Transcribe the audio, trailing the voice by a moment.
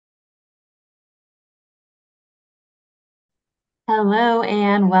Hello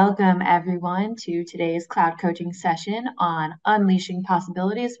and welcome everyone to today's cloud coaching session on unleashing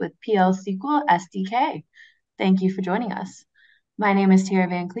possibilities with PL SQL SDK. Thank you for joining us. My name is Tara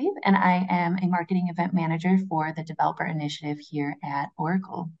Van Cleve and I am a marketing event manager for the developer initiative here at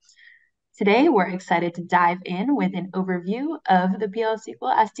Oracle. Today, we're excited to dive in with an overview of the PL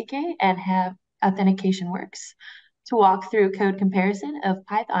SQL SDK and how authentication works, to walk through code comparison of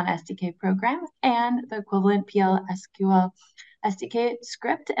Python SDK program and the equivalent PL SQL SDK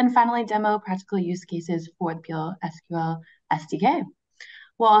script, and finally demo practical use cases for the PL SQL SDK.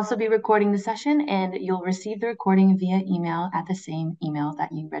 We'll also be recording the session and you'll receive the recording via email at the same email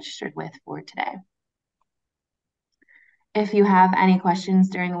that you registered with for today. If you have any questions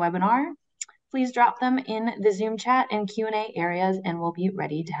during the webinar, please drop them in the Zoom chat and Q&A areas and we'll be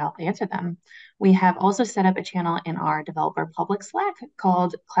ready to help answer them. We have also set up a channel in our developer public Slack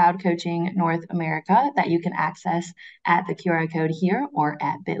called Cloud Coaching North America that you can access at the QR code here or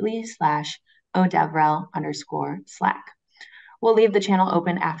at bit.ly/odevrel_Slack. We'll leave the channel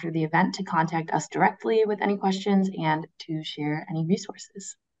open after the event to contact us directly with any questions and to share any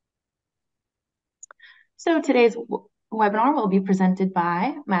resources. So today's webinar will be presented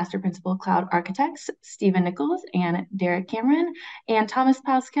by Master Principal Cloud Architects Stephen Nichols and Derek Cameron, and Thomas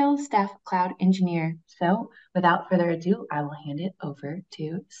Pascal, Staff Cloud Engineer. So without further ado, I will hand it over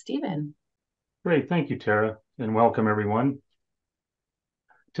to Stephen. Great, thank you, Tara, and welcome everyone.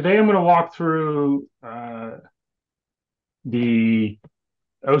 Today I'm going to walk through the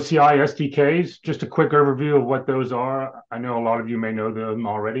OCI SDKs, just a quick overview of what those are. I know a lot of you may know them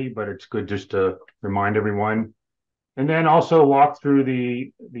already, but it's good just to remind everyone. And then also walk through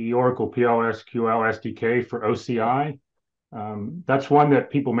the Oracle PL SQL SDK for OCI. That's one that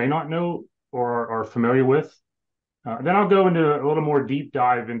people may not know or are familiar with. Then I'll go into a little more deep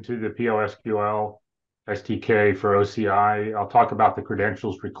dive into the PL SQL SDK for OCI. I'll talk about the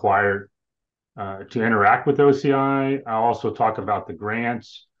credentials required to interact with OCI. I'll also talk about the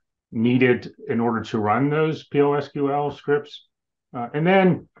grants needed in order to run those PL SQL scripts. And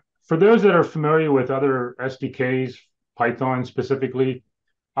then for those that are familiar with other SDKs, Python specifically,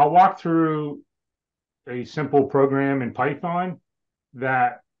 I'll walk through a simple program in Python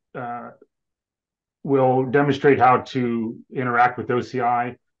that will demonstrate how to interact with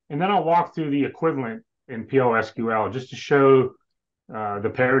OCI. And then I'll walk through the equivalent in PL SQL just to show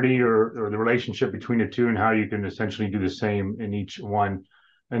the parity or the relationship between the two and how you can essentially do the same in each one.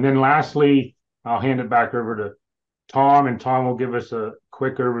 And then lastly, I'll hand it back over to Tom, and Tom will give us a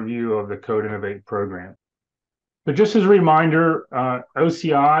quick overview of the Code Innovate program. But just as a reminder,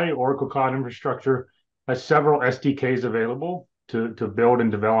 OCI, Oracle Cloud Infrastructure, has several SDKs available to build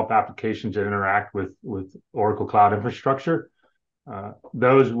and develop applications that interact with Oracle Cloud Infrastructure.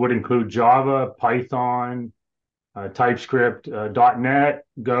 Those would include Java, Python, TypeScript, .NET,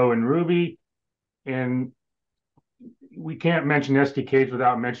 Go, and Ruby. And we can't mention SDKs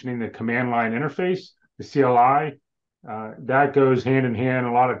without mentioning the command line interface, the CLI. That goes hand in hand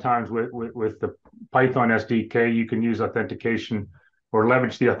a lot of times with the Python SDK. You can use authentication or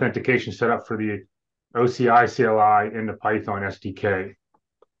leverage the authentication setup for the OCI CLI in the Python SDK.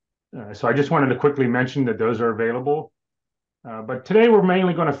 So I just wanted to quickly mention that those are available. But today we're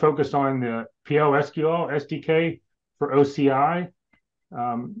mainly going to focus on the PL SQL SDK for OCI.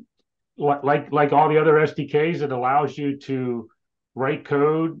 Like all the other SDKs, it allows you to write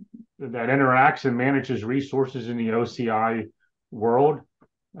code that interacts and manages resources in the OCI world.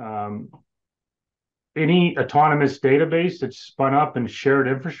 Any autonomous database that's spun up in shared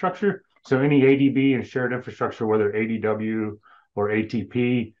infrastructure, so any ADB and shared infrastructure, whether ADW or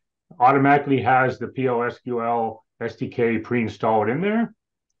ATP, automatically has the PL SQL SDK pre-installed in there.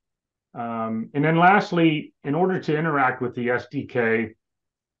 And then lastly, in order to interact with the SDK,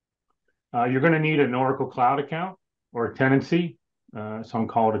 you're going to need an Oracle Cloud account or a tenancy. Some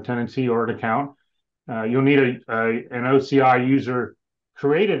call it a tenancy or an account. You'll need an OCI user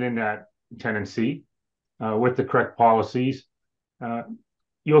created in that tenancy with the correct policies.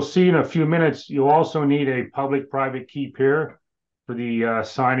 You'll see in a few minutes, you'll also need a public-private key pair for the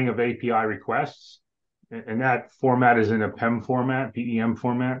signing of API requests. And that format is in a PEM format, PEM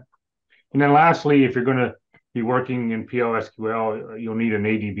format. And then lastly, if you're going to be working in PL SQL, you'll need an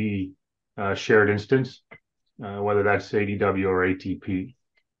ADB shared instance, whether that's ADW or ATP.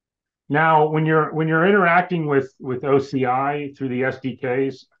 Now, when you're interacting with OCI through the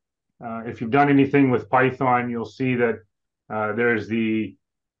SDKs, if you've done anything with Python, you'll see that there's the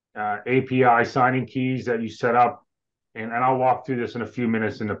API signing keys that you set up, and I'll walk through this in a few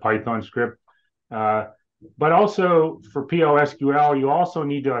minutes in the Python script. But also for PLSQL, you also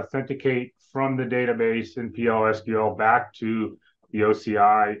need to authenticate from the database in PLSQL back to the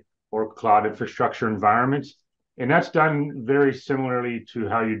OCI or cloud infrastructure environments. And that's done very similarly to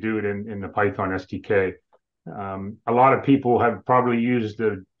how you do it in the Python SDK. A lot of people have probably used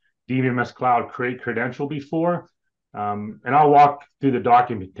the DBMS Cloud Create Credential before. And I'll walk through the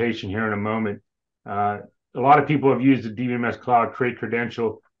documentation here in a moment. A lot of people have used the DBMS Cloud Create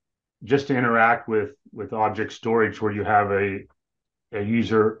Credential just to interact with object storage, where you have a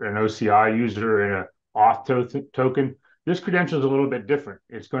user, an OCI user, and an auth token. This credential is a little bit different.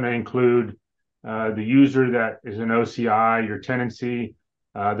 It's going to include the user that is an OCI, your tenancy,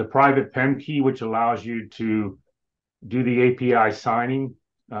 the private PEM key, which allows you to do the API signing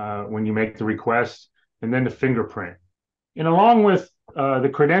when you make the request, and then the fingerprint. And along with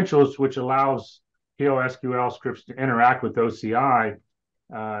the credentials, which allows PLSQL scripts to interact with OCI,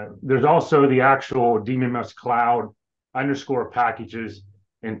 there's also the actual DBMS Cloud underscore packages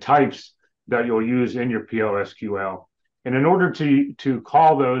and types that you'll use in your PLSQL. And in order to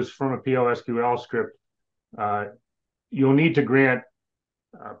call those from a PLSQL script, you'll need to grant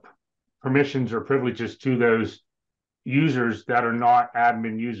permissions or privileges to those users that are not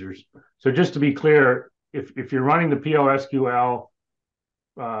admin users. So just to be clear, if you're running the PLSQL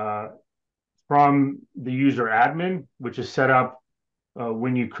from the user admin, which is set up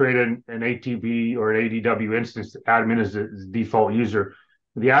when you create an ATB or an ADW instance, admin is the default user.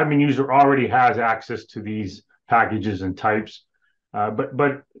 The admin user already has access to these packages and types.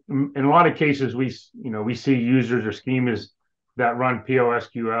 But in a lot of cases, we see users or schemas that run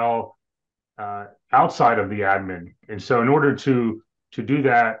PLSQL outside of the admin. And so in order to do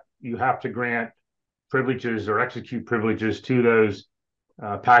that, you have to grant privileges or execute privileges to those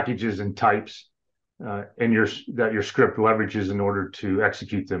packages and types that your script leverages in order to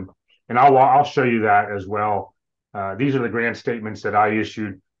execute them. And I'll show you that as well. These are the grant statements that I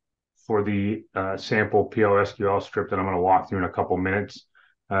issued for the sample PLSQL script that I'm going to walk through in a couple minutes.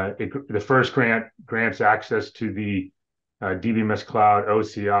 The first grants access to the DBMS Cloud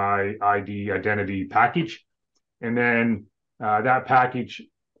OCI ID identity package. And then that package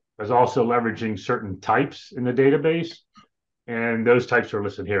is also leveraging certain types in the database. And those types are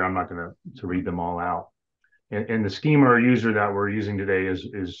listed here. I'm not going to read them all out. And the schema or user that we're using today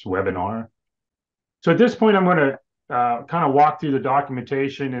is webinar. So at this point, I'm going to kind of walk through the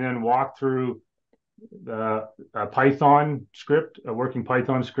documentation and then walk through the Python script, a working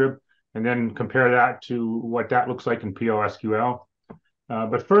Python script, and then compare that to what that looks like in PLSQL.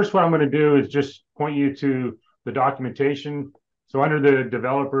 But first, what I'm going to do is just point you to the documentation. So under the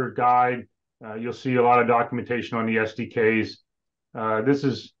developer guide, you'll see a lot of documentation on the SDKs. This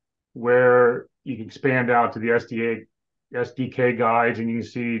is where you can expand out to the SDK guides, and you can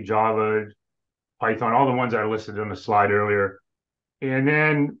see Java, Python, all the ones I listed on the slide earlier. And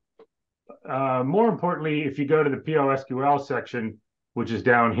then more importantly, if you go to the PLSQL section, which is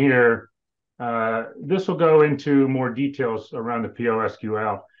down here, this will go into more details around the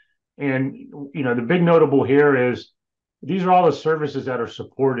PLSQL. And the big notable here is these are all the services that are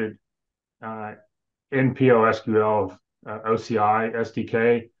supported in PLSQL OCI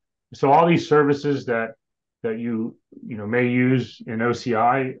SDK. So all these services that you may use in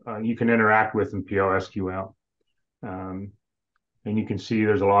OCI, you can interact with in PLSQL. And you can see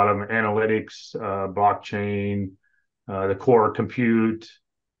there's a lot of analytics, blockchain, the core compute.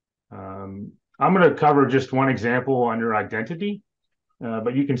 I'm going to cover just one example under identity,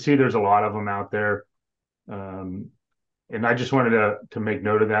 but you can see there's a lot of them out there. And I just wanted to make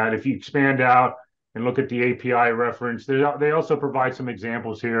note of that. If you expand out and look at the API reference, they also provide some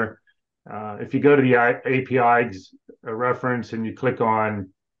examples here. If you go to the APIs reference and you click on,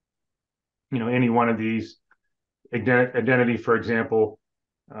 any one of these, identity, for example,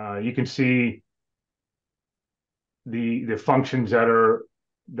 you can see the functions that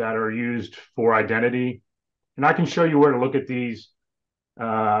are used for identity. And I can show you where to look at these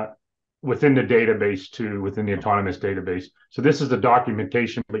within the database too, within the autonomous database. So this is the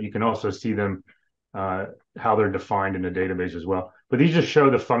documentation, but you can also see them, how they're defined in the database as well. But these just show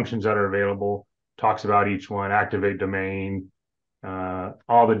the functions that are available, talks about each one, activate domain,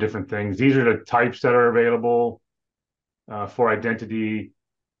 all the different things. These are the types that are available for identity.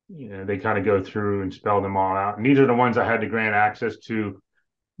 They kind of go through and spell them all out. And these are the ones I had to grant access to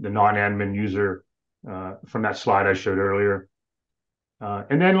the non-admin user from that slide I showed earlier.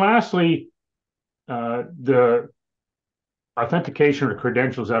 And then lastly, the authentication or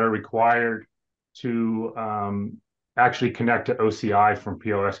credentials that are required to actually connect to OCI from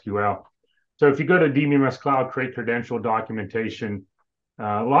PLSQL. So if you go to DBMS Cloud Create Credential documentation,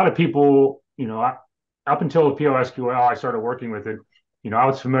 a lot of people, up until PLSQL, I started working with it. I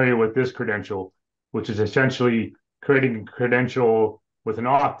was familiar with this credential, which is essentially creating a credential with an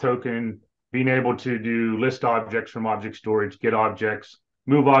auth token, being able to do list objects from object storage, get objects,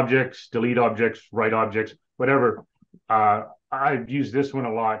 move objects, delete objects, write objects, whatever. I've used this one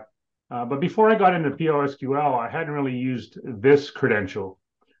a lot. But before I got into PLSQL, I hadn't really used this credential.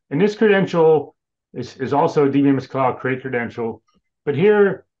 And this credential is also a DBMS Cloud create credential. But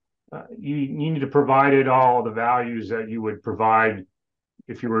here, you need to provide it all the values that you would provide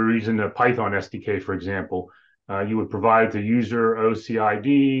if you were using the Python SDK, for example. You would provide the user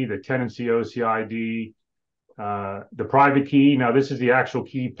OCID, the tenancy OCID, the private key. Now, this is the actual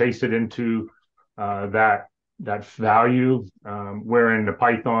key pasted into that value, wherein the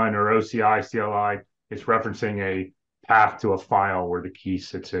Python or OCI CLI is referencing a path to a file where the key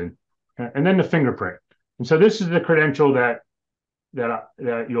sits in, and then the fingerprint. And so this is the credential that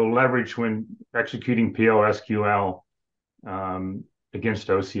you'll leverage when executing PLSQL against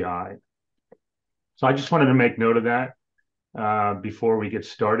OCI. So I just wanted to make note of that before we get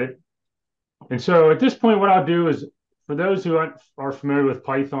started. And so at this point, what I'll do is, for those who are familiar with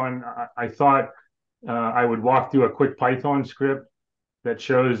Python, I thought I would walk through a quick Python script that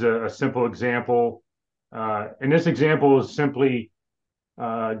shows a simple example. And this example is simply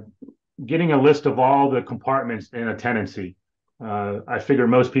getting a list of all the compartments in a tenancy. I figure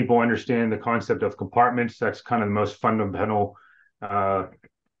most people understand the concept of compartments. That's kind of the most fundamental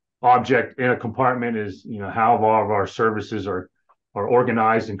object in a compartment is, how all of our services are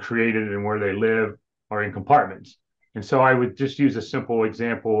organized and created, and where they live are in compartments. And so I would just use a simple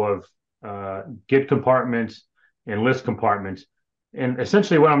example of get compartments and list compartments. And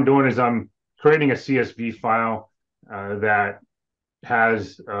essentially what I'm doing is I'm creating a CSV file that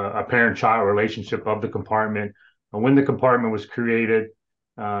has a parent-child relationship of the compartment, when the compartment was created,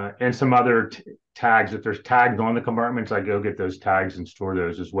 and some other tags. If there's tags on the compartments, I go get those tags and store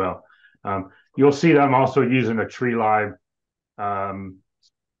those as well. You'll see that I'm also using a TreeLib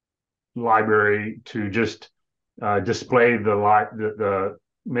library to just display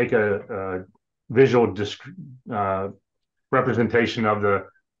make a visual representation of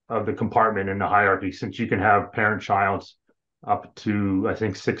the compartment in the hierarchy, since you can have parent-childs up to, I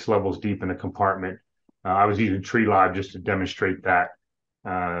think, 6 levels deep in a compartment. I was using TreeLib just to demonstrate that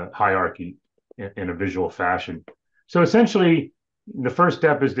hierarchy in a visual fashion. So essentially, the first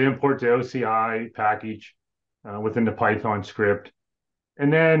step is to import the OCI package within the Python script.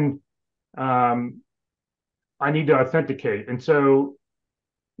 And then I need to authenticate. And so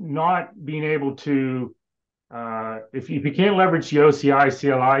not being able to, if you can't leverage the OCI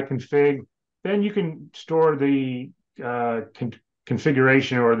CLI config, then you can store the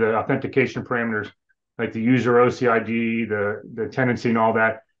configuration or the authentication parameters, like the user OCID, the tenancy, and all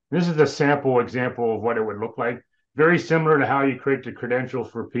that. This is a sample example of what it would look like. Very similar to how you create the credential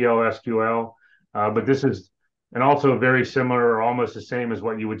for PLSQL, but this is, and also very similar or almost the same as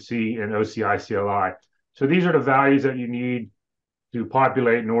what you would see in OCI CLI. So these are the values that you need to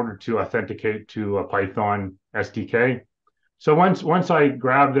populate in order to authenticate to a Python SDK. So once I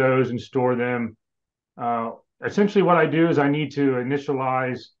grab those and store them, essentially what I do is I need to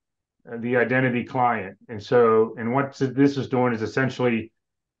initialize the identity client. And what this is doing is essentially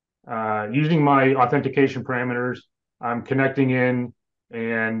using my authentication parameters, I'm connecting in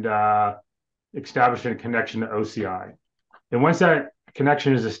and establishing a connection to OCI. And once that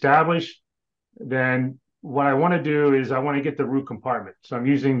connection is established, then what I want to do is I want to get the root compartment. So I'm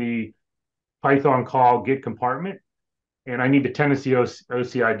using the Python call get compartment, and I need the tenancy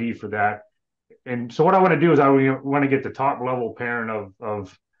OCID for that. And so what I want to do is I want to get the top level parent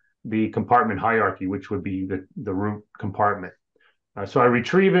of the compartment hierarchy, which would be the root compartment. So I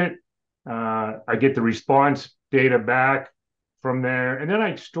retrieve it. I get the response data back from there, and then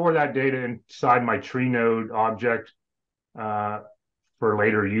I store that data inside my tree node object for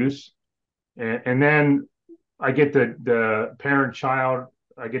later use. And then I get the parent-child.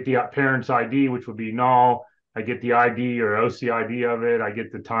 I get the parent's ID, which would be null. I get the ID or OCID of it. I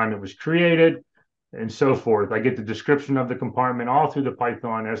get the time it was created, and so forth. I get the description of the compartment all through the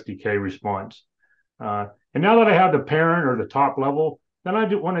Python SDK response. And now that I have the parent or the top level, then I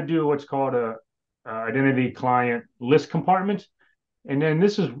want to do what's called a identity client list compartment. And then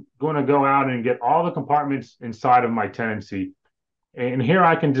this is going to go out and get all the compartments inside of my tenancy. And here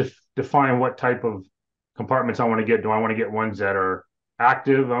I can define what type of compartments I want to get. Do I want to get ones that are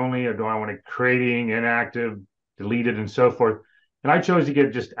active only, or do I want to creating, inactive, deleted, and so forth? And I chose to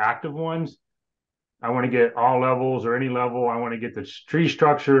get just active ones. I want to get all levels or any level. I want to get the tree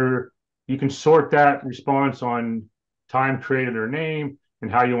structure. You can sort that response on time created or name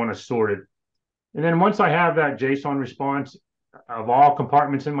and how you want to sort it. And then once I have that JSON response of all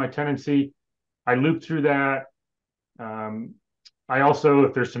compartments in my tenancy, I loop through that. I also,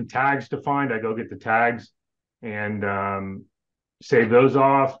 if there's some tags defined, I go get the tags and save those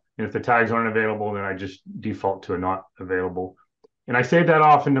off. And if the tags aren't available, then I just default to a not available. And I save that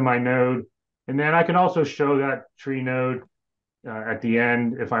off into my node. And then I can also show that tree node at the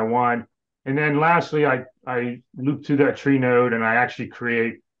end if I want. And then lastly, I loop through that tree node and I actually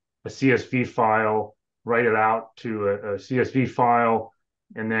create a CSV file, write it out to a CSV file,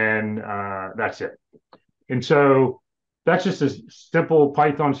 and then that's it. And so that's just a simple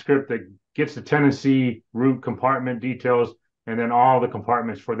Python script that gets the tenancy root compartment details and then all the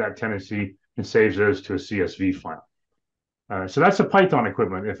compartments for that tenancy and saves those to a CSV file. So that's the Python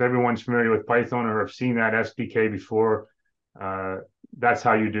equivalent. If everyone's familiar with Python or have seen that SDK before, that's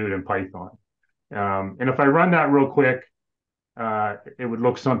how you do it in Python. And if I run that real quick, it would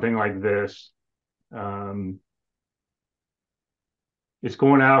look something like this. It's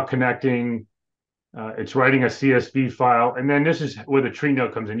going out, connecting, it's writing a CSV file, and then this is where the tree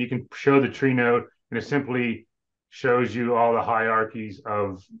node comes in. You can show the tree node, and it simply shows you all the hierarchies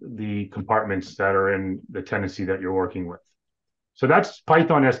of the compartments that are in the tenancy that you're working with. So that's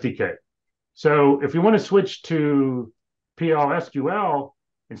Python SDK. So if you want to switch to PL SQL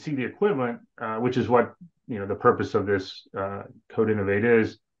and see the equivalent, which is what the purpose of this Code Innovate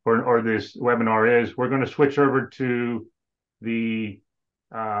is, or this webinar is, we're going to switch over to the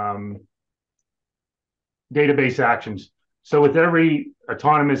database actions. So with every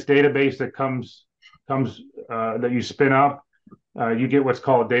autonomous database that comes that you spin up, you get what's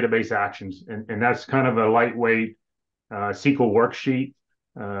called database actions, and that's kind of a lightweight SQL worksheet.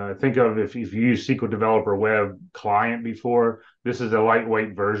 Think of if you used SQL Developer Web Client before, this is a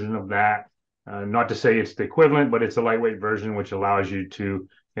lightweight version of that. Not to say it's the equivalent, but it's a lightweight version which allows you to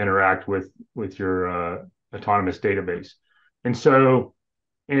interact with your autonomous database. And so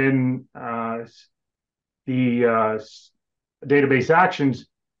in the database actions,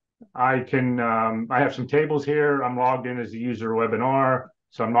 I have some tables here. I'm logged in as a user webinar,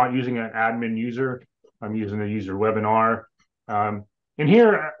 so I'm not using an admin user. I'm using the user webinar. And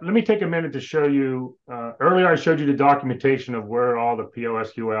here, let me take a minute to show you. Earlier, I showed you the documentation of where all the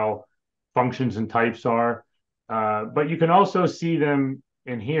PLSQL functions and types are, but you can also see them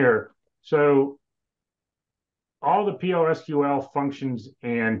in here. So all the PLSQL functions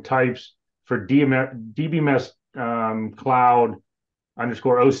and types for DBMS Cloud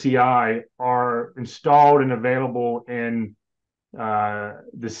 _OCI are installed and available in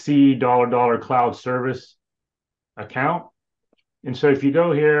the C $$ cloud service account. And so if you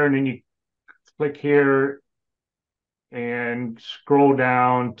go here and then you click here and scroll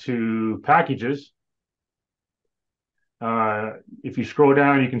down to packages, if you scroll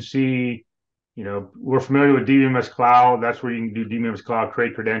down, you can see, we're familiar with DBMS Cloud. That's where you can do DBMS Cloud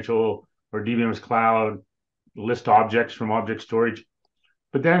create credential or DBMS Cloud list objects from object storage.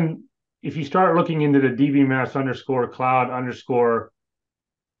 But then if you start looking into the DBMS _cloud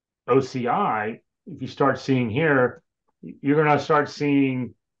 _OCI, if you start seeing here, you're going to start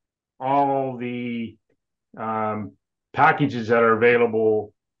seeing all the packages that are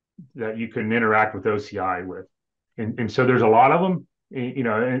available that you can interact with OCI with. And so there's a lot of them,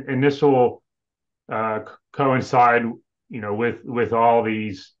 and this will coincide, with all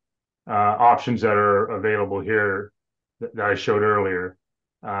these options that are available here that I showed earlier.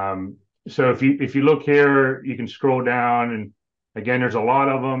 So if you look here, you can scroll down, and again, there's a lot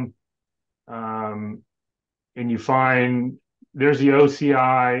of them, and you find there's the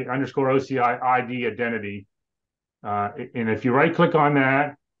OCI _OCI ID identity, and if you right click on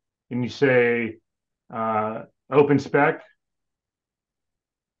that and you say open spec,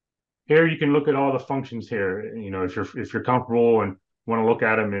 here you can look at all the functions here. If you're comfortable and want to look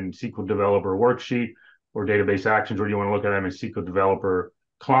at them in SQL Developer Worksheet or Database Actions, or you want to look at them in SQL Developer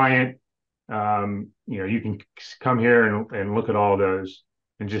Client, you can come here and look at all those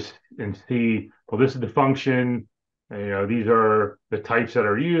and see, well, this is the function, these are the types that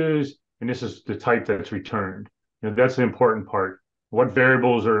are used, and this is the type that's returned. That's the important part. What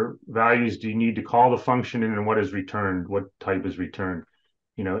variables or values do you need to call the function, and then what is returned, what type is returned?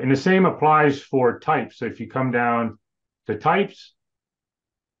 And the same applies for types. So if you come down to types,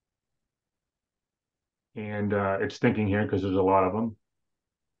 and it's thinking here because there's a lot of them.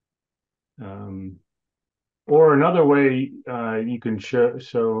 Or another way you can show,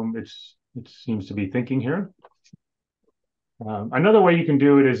 so it seems to be thinking here. Another way you can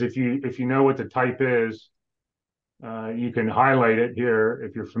do it is if you know what the type is, you can highlight it here.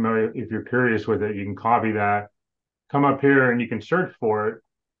 If you're familiar, if you're curious with it, you can copy that, come up here, and you can search for it.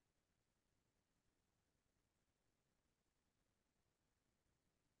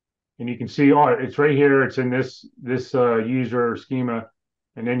 and you can see, oh, it's right here. It's in this user schema,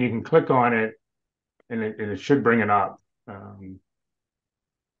 and then you can click on it, and it should bring it up.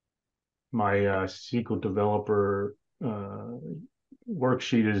 My SQL developer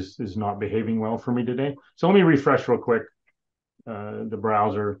worksheet is not behaving well for me today. So let me refresh real quick the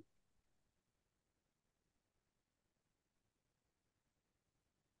browser.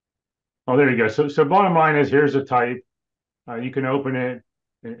 Oh, there you go. So bottom line is, here's a type. You can open it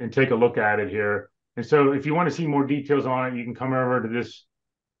and take a look at it here. And so if you want to see more details on it, you can come over to this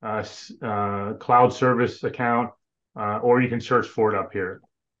cloud service account, or you can search for it up here.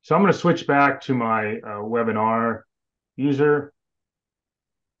 So I'm going to switch back to my webinar user.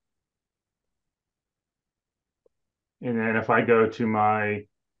 And then if I go to my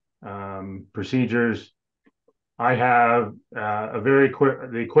procedures, I have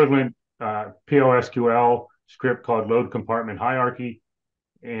the equivalent PL/SQL script called load compartment hierarchy.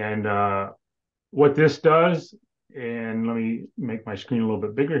 And what this does, and let me make my screen a little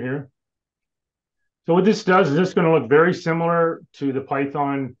bit bigger here. So what this does is this going to look very similar to the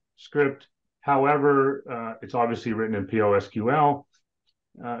Python script. However, it's obviously written in PL/SQL.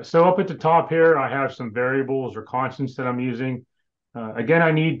 So up at the top here, I have some variables or constants that I'm using. Again,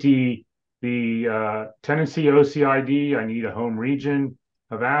 I need the tenancy OCID. I need a home region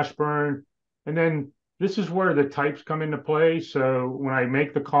of Ashburn. And then this is where the types come into play. So when I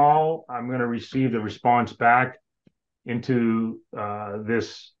make the call, I'm going to receive the response back into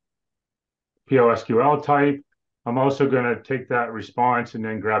this PL/SQL type. I'm also going to take that response and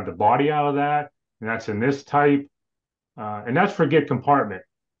then grab the body out of that. And that's in this type. And that's for get compartment.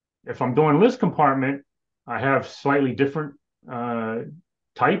 If I'm doing list compartment, I have slightly different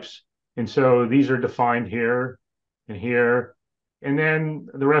types. And so these are defined here and here. And then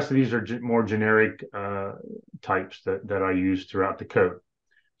the rest of these are more generic types that I use throughout the code.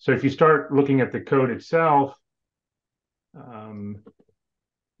 So if you start looking at the code itself, I'm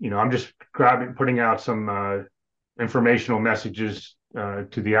just putting out some informational messages to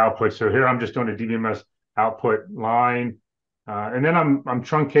the output. So here I'm just doing a DBMS output line. And then I'm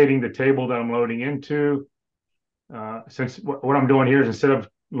truncating the table that I'm loading into. Since what I'm doing here is, instead of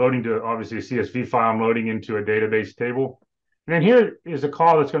loading to obviously a CSV file, I'm loading into a database table. And then here is a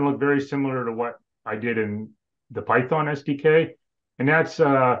call that's going to look very similar to what I did in the Python SDK. And that's here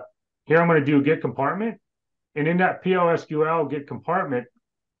I'm going to do get compartment. And in that PL/SQL get compartment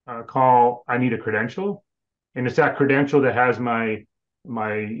call, I need a credential. And it's that credential that has my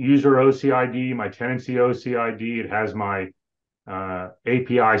user OCID, my tenancy OCID. It has my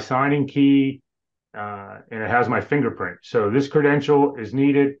API signing key, and it has my fingerprint. So this credential is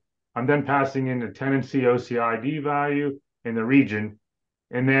needed. I'm then passing in the tenancy OCID value in the region.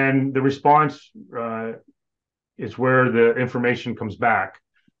 And then the response is where the information comes back.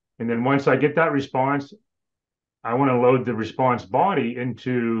 And then once I get that response, I want to load the response body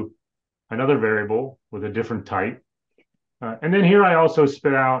into another variable with a different type. And then here I also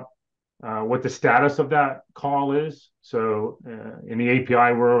spit out what the status of that call is. So in the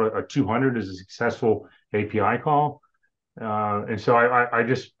API world, a 200 is a successful API call. And so I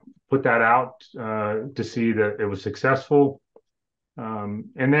just put that out to see that it was successful.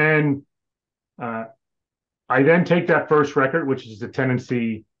 And then I then take that first record, which is the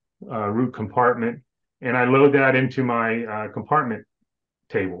tenancy root compartment, and I load that into my compartment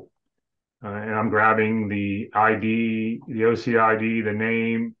table. And I'm grabbing the ID, the OCID, the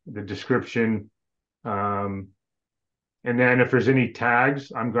name, the description. And then if there's any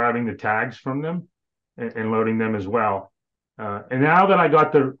tags, I'm grabbing the tags from them and loading them as well. And now that I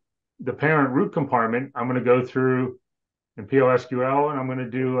got the parent root compartment, I'm going to go through in PL/SQL and I'm going to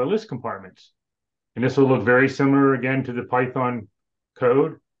do a list compartments. And this will look very similar again to the Python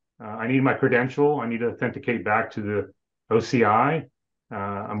code. I need my credential. I need to authenticate back to the OCI.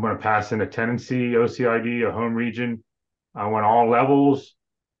 I'm going to pass in a tenancy OCID, a home region. I want all levels.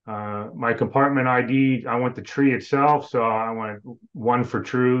 My compartment ID, I want the tree itself. So I want 1 for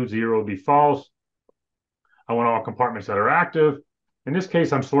true, 0 will be false. I want all compartments that are active. In this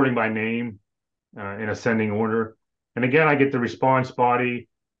case, I'm sorting by name in ascending order. And again, I get the response body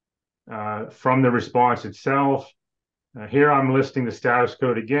from the response itself. Here I'm listing the status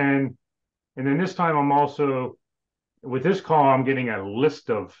code again. And then this time I'm also, with this call, I'm getting a list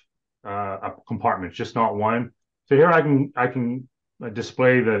of compartments, just not one. So here I can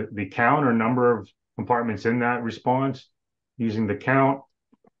display the count or number of compartments in that response using the count.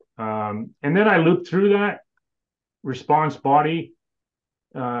 And then I loop through that response body.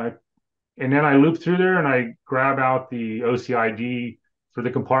 And then I loop through there and I grab out the OCID for the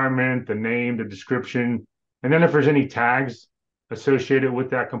compartment, the name, the description. And then if there's any tags associated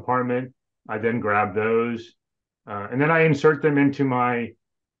with that compartment. I then grab those, and then I insert them into my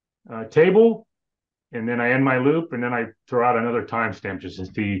table, and then I end my loop, and then I throw out another timestamp just to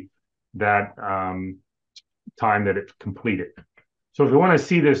see that time that it completed. So if you want to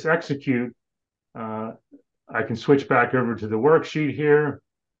see this execute, I can switch back over to the worksheet here.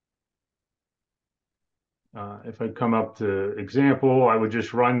 If I come up to example, I would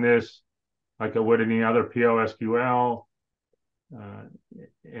just run this like I would any other PL SQL. And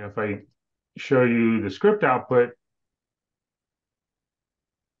if I show you the script output,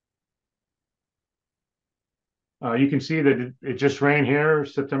 you can see that it just ran here,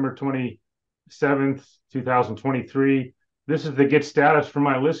 September 27th, 2023. This is the get status for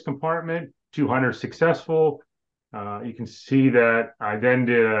my list compartment, 200 successful. You can see that I then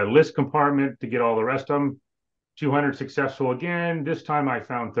did a list compartment to get all the rest of them. 200 successful again. This time I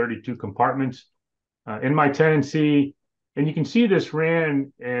found 32 compartments in my tenancy. And you can see this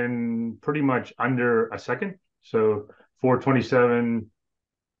ran in pretty much under a second. So 427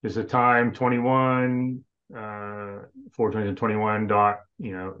 is the time, 21, 421 dot,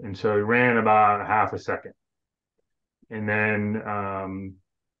 and so it ran about half a second. And then,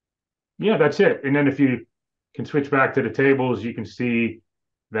 yeah, that's it. And then if you can switch back to the tables, you can see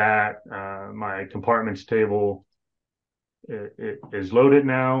that my compartments table it is loaded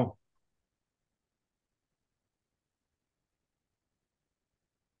now.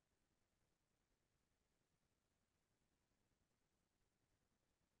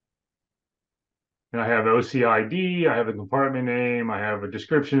 And I have OCID, I have the compartment name, I have a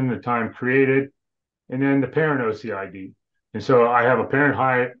description, the time created, and then the parent OCID. And so I have a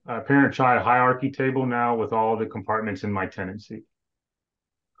parent-child hierarchy table now with all the compartments in my tenancy.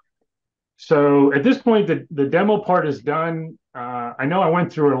 So at this point, the demo part is done. I know I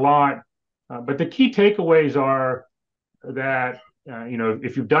went through a lot, but the key takeaways are that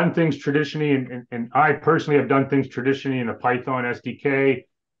if you've done things traditionally, and I personally have done things traditionally in a Python SDK,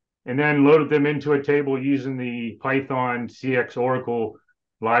 and then loaded them into a table using the Python CX Oracle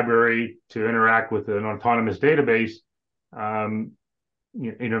library to interact with an autonomous database. If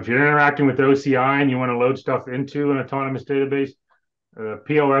you're interacting with OCI and you want to load stuff into an autonomous database,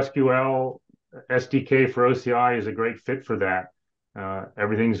 PL SQL SDK for OCI is a great fit for that.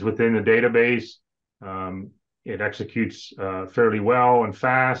 Everything's within the database. It executes fairly well and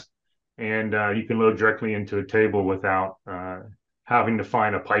fast, and you can load directly into a table without having to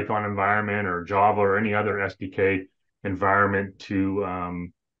find a Python environment or Java or any other SDK environment to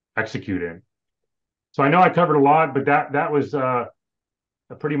execute in. So I know I covered a lot, but that was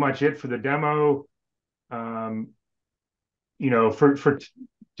pretty much it for the demo. For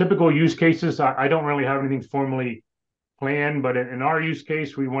typical use cases, I don't really have anything formally planned, but in our use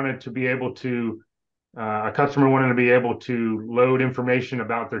case, we wanted to be able to, a customer wanted to be able to load information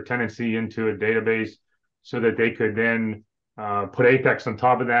about their tenancy into a database so that they could then put Apex on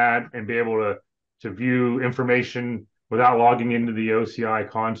top of that and be able to view information without logging into the OCI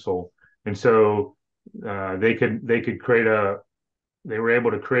console. And so they were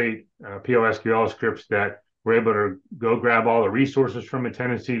able to create PLSQL scripts that were able to go grab all the resources from a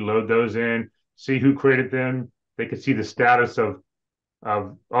tenancy, load those in, see who created them. They could see the status of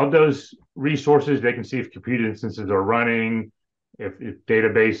those resources. They can see if compute instances are running, if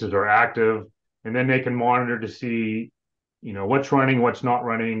databases are active, and then they can monitor to see what's running, what's not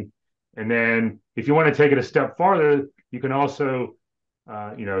running. And then if you want to take it a step farther, you can also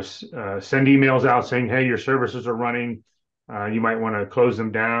send emails out saying, hey, your services are running. You might want to close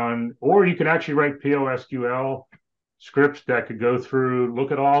them down, or you can actually write PLSQL scripts that could go through,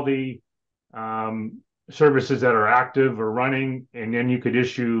 look at all the services that are active or running, and then you could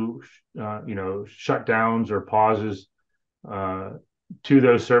issue shutdowns or pauses to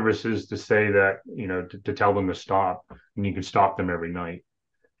those services to say that, to tell them to stop, and you can stop them every night.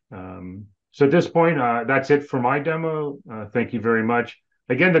 So at this point, that's it for my demo. Thank you very much.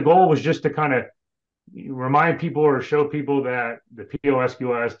 Again, the goal was just to kind of remind people or show people that the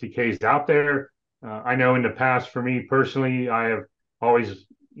PLSQL SDK is out there. I know in the past, for me personally, I have always,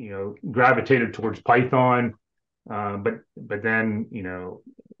 gravitated towards Python, but then,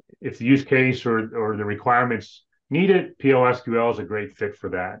 if the use case or the requirements need it, PLSQL is a great fit for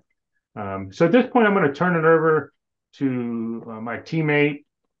that. So at this point, I'm going to turn it over to my teammate,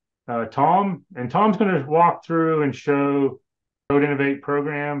 Tom, and Tom's going to walk through and show Code Innovate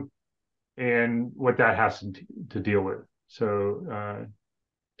program and what that has to deal with. So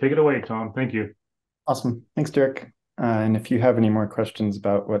take it away, Tom. Thank you. Awesome. Thanks, Derek. And if you have any more questions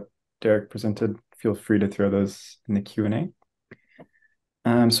about what Derek presented, feel free to throw those in the Q&A.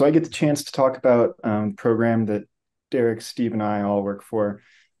 So I get the chance to talk about the program that Derek, Steve, and I all work for.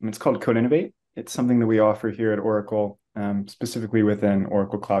 And it's called Code Innovate. It's something that we offer here at Oracle, specifically within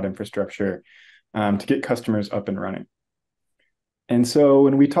Oracle Cloud Infrastructure, to get customers up and running. And so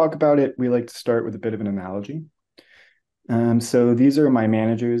when we talk about it, we like to start with a bit of an analogy. So these are my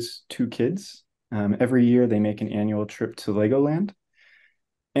manager's two kids. Every year they make an annual trip to Legoland.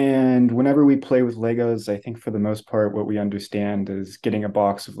 And whenever we play with Legos, I think for the most part, what we understand is getting a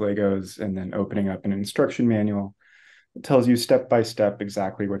box of Legos and then opening up an instruction manual that tells you step by step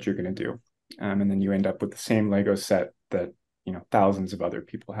exactly what you're going to do. And then you end up with the same Lego set that, thousands of other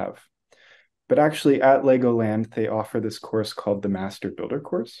people have. But actually at Legoland, they offer this course called the Master Builder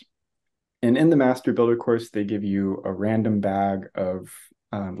course. And in the Master Builder course, they give you a random bag of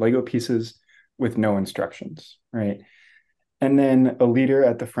Lego pieces with no instructions, right? And then a leader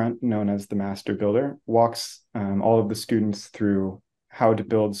at the front, known as the Master Builder, walks all of the students through how to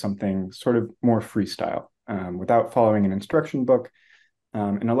build something sort of more freestyle without following an instruction book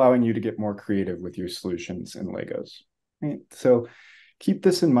and allowing you to get more creative with your solutions and Legos. Right? So keep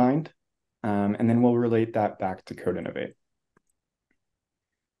this in mind, and then we'll relate that back to Code Innovate.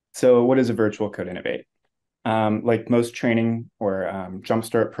 So what is a virtual Code Innovate? Like most training or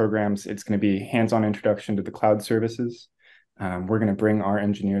jumpstart programs, it's going to be hands-on introduction to the cloud services. We're going to bring our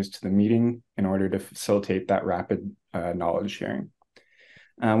engineers to the meeting in order to facilitate that rapid knowledge sharing.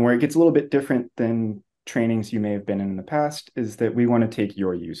 Where it gets a little bit different than trainings you may have been in the past is that we want to take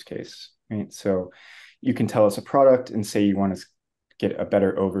your use case, right? So you can tell us a product and say you want to get a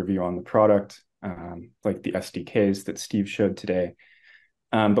better overview on the product, like the SDKs that Steve showed today.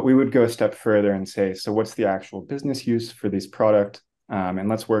 But we would go a step further and say, so what's the actual business use for this product? And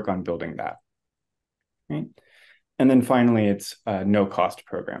let's work on building that, right? And then finally, it's a no-cost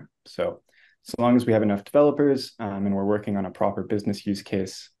program. So long as we have enough developers and we're working on a proper business use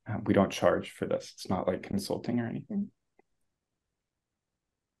case, we don't charge for this. It's not like consulting or anything.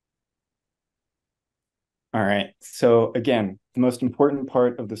 All right. So again, the most important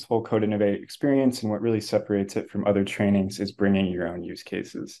part of this whole Code Innovate experience and what really separates it from other trainings is bringing your own use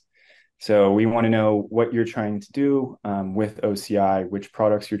cases. So we want to know what you're trying to do with OCI, which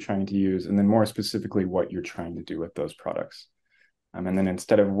products you're trying to use, and then more specifically, what you're trying to do with those products. And then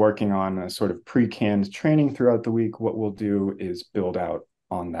instead of working on a sort of pre-canned training throughout the week, what we'll do is build out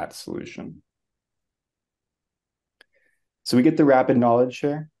on that solution. So we get the rapid knowledge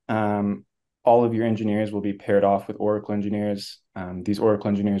share. All of your engineers will be paired off with Oracle engineers. These Oracle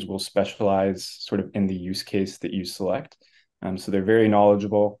engineers will specialize sort of in the use case that you select. So they're very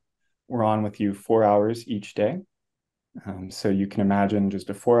knowledgeable. We're on with you 4 hours each day. So you can imagine just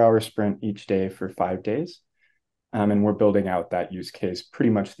a 4-hour sprint each day for 5 days. And we're building out that use case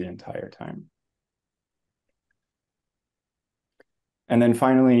pretty much the entire time. And then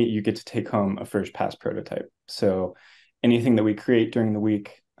finally, you get to take home a first pass prototype. So anything that we create during the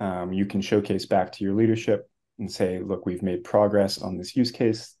week, you can showcase back to your leadership and say, look, we've made progress on this use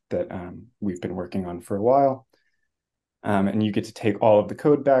case that we've been working on for a while. And you get to take all of the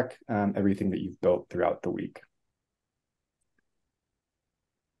code back, everything that you've built throughout the week.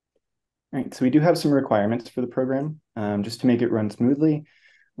 All right, so we do have some requirements for the program. Just to make it run smoothly,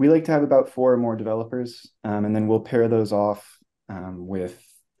 we like to have about 4 or more developers, and then we'll pair those off with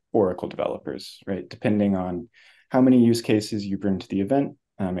Oracle developers, right? Depending on how many use cases you bring to the event,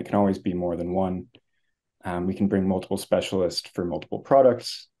 it can always be more than one. We can bring multiple specialists for multiple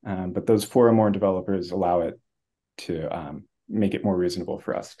products, but those 4 or more developers allow it to make it more reasonable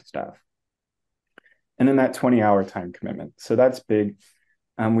for us to staff. And then that 20-hour time commitment. So that's big.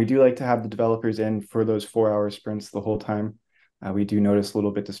 We do like to have the developers in for those 4-hour sprints the whole time. We do notice a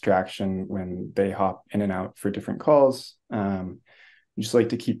little bit distraction when they hop in and out for different calls. We just like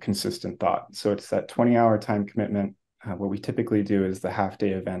to keep consistent thought. So it's that 20-hour time commitment. What we typically do is the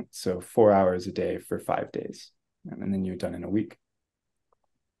half-day event, so 4 hours a day for 5 days, and then you're done in a week.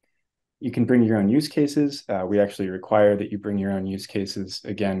 You can bring your own use cases. We actually require that you bring your own use cases.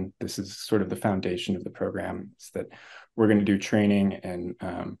 Again, this is sort of the foundation of the program, is that we're going to do training and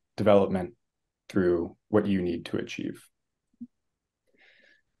development through what you need to achieve.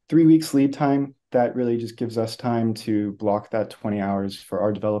 3 weeks lead time, that really just gives us time to block that 20 hours for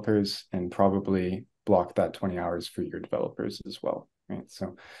our developers and probably block that 20 hours for your developers as well, right?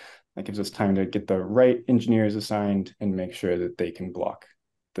 So that gives us time to get the right engineers assigned and make sure that they can block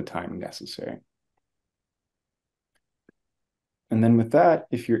the time necessary. And then with that,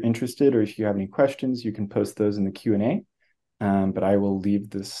 if you're interested or if you have any questions, you can post those in the Q&A, but I will leave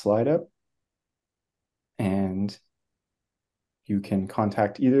this slide up and you can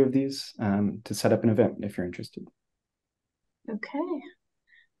contact either of these to set up an event if you're interested. Okay.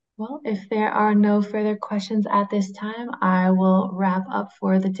 Well, if there are no further questions at this time, I will wrap up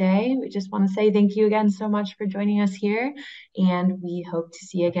for the day. We just want to say thank you again so much for joining us here, and we hope to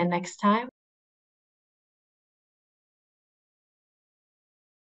see you again next time.